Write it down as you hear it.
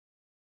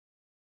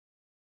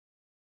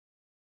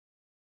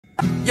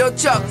Yo,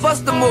 Chuck,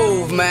 what's the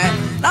move, man?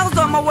 I was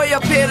on my way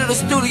up here to the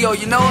studio,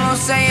 you know what I'm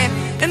saying?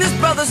 And this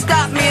brother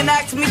stopped me and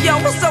asked me, yo,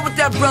 what's up with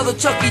that brother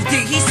Chucky D?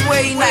 He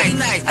swear he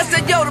nice. I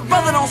said, yo, the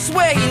brother don't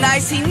swear he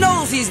nice, he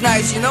knows he's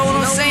nice, you know what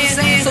I'm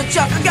saying? So,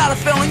 Chuck, I got a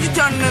feeling you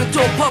turning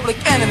into a public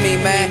enemy,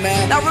 man.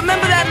 Now,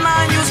 remember that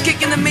line you was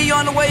kicking to me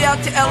on the way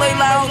out to LA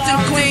Lounge in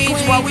Queens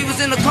while we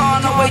was in the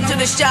car on our way to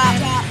the shop?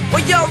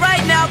 Well, yo,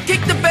 right now, kick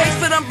the bass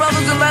for them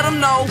brothers and let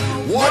them know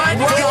what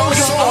goes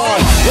on.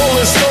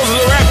 Rolling stones in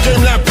the rap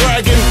game, not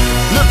bragging.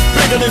 Look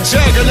bigger than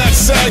Jagger, not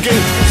sagging.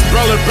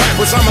 Spell it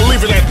backwards, I'ma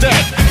leave it at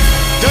that.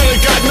 That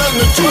ain't got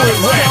nothing to do with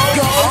rap.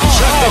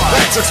 Check the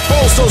facts,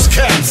 expose those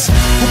cats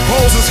who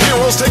pose as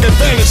heroes, take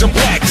advantage of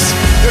blacks.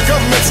 The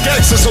government's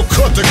gangsters, so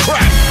cut the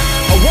crap.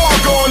 A war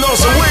going on,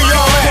 so where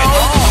y'all at?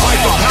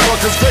 Fight the power,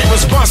 cause great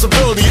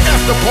responsibility.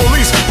 F the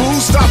police,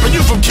 who's stopping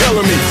you from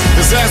killing me?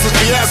 Disasters,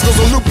 fiascos,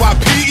 on loop by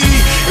PE.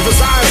 If it's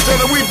I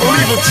instead of we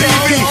believe in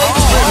TV.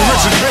 Spreading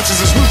riches, bitches,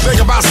 this new thing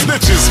about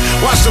snitches.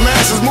 Watch the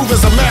masses move as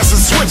the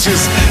masses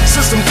switches.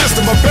 System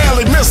distant, but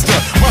barely missed her.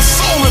 My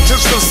soul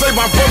intention to save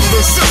my brothers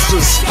and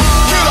sisters.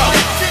 Get up!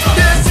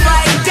 Just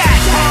like that.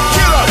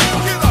 Get up!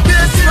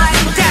 Just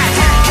like that.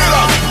 Get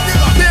up!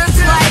 Just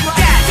like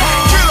that.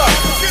 Get up!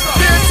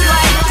 Just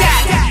like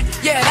that.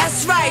 Yeah,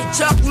 that's right,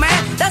 Chuck, man.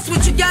 That's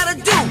what you gotta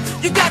do.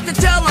 You got to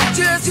tell them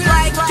just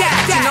like that.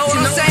 You know what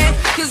I'm saying?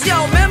 Cause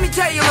yo, man, let me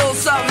tell you a little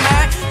something,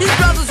 man. These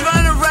brothers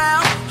running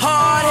around,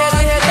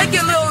 hard-headed, they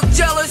get a little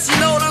jealous, you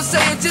know what I'm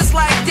saying? Just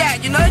like that,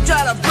 you know, they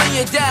try to bring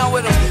you down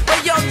with them. But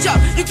yo, Chuck,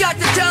 you got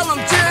to tell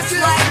them just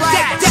like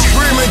that.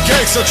 Screaming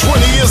gangster 20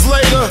 years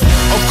later.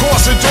 Of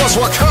course, endorse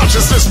while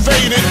consciousness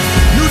faded.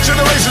 New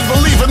generations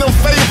believe in them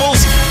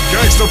fables.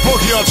 Gangster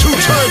boogie on 2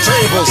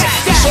 turntables.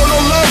 Show no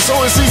love, so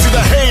it's easy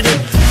to hate it.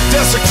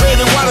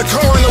 Desecrated while the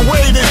coroner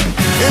waited.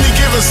 Any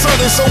given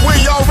Sunday, so where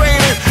y'all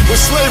raided? With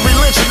slavery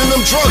lynching and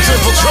them drugs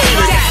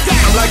infiltrated.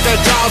 I'm like that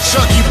doll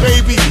Chucky,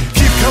 baby.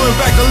 Keep coming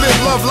back to live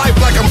love life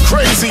like I'm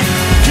crazy.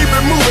 Keep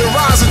it moving,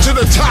 rising to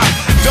the top.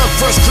 Duck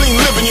fresh, clean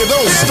living, you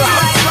don't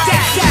stop.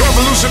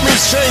 Revolution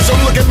means change,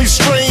 don't look at me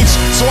strange.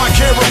 So I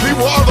can't repeat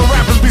what other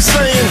rappers be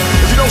saying.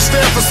 If you don't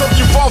stand for something,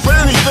 you fall for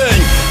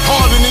anything.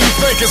 Harder than you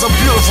think is a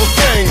beautiful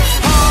thing.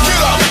 Get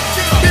up!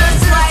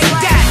 Just like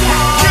that.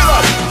 Get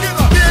up!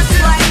 Just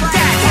like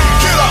that.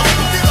 Get up!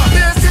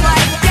 Just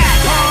like that.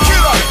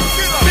 Get up!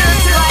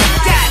 Just like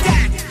that.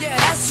 Yeah,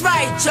 that's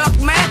right, Chuck,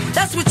 man.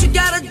 That's what you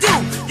gotta do.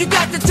 You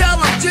got to tell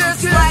them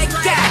just like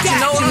that. You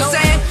know what I'm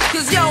saying?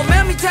 Cause yo,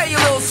 man, let me tell you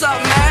a little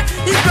something, man.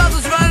 These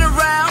brothers running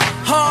around,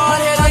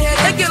 hard-headed,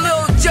 they get a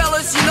little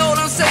jealous, you know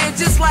what I'm saying?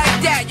 Just like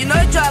that, you know,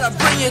 they try to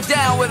bring you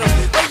down with them.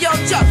 But yo,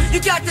 Chuck,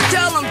 you got to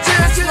tell them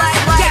just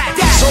like that.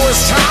 So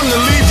it's time to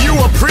leave you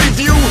a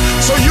preview,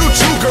 so you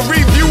too can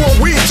review what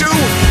we do.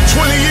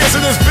 20 years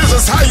in this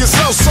business, how you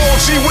sell soul,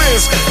 she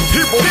wins.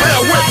 People bear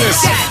witness.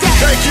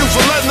 Thank you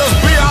for letting us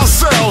be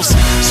ourselves.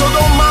 So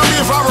don't mind me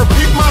if I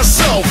repeat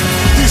myself.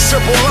 These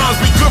simple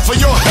lines be good for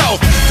your health,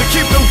 to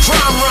keep them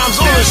crime rhymes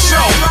on the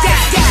shelf.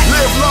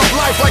 Live, love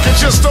life like you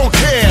just don't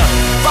care.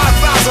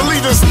 5,000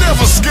 leaders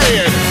never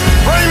scared.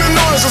 Rain and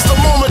noise is the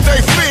moment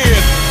they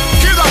feared.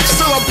 Get up,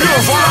 still a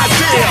beautiful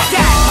idea.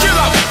 Get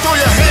up, throw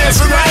your hands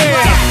in the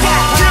air.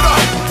 Get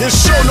up and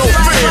show no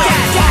fear.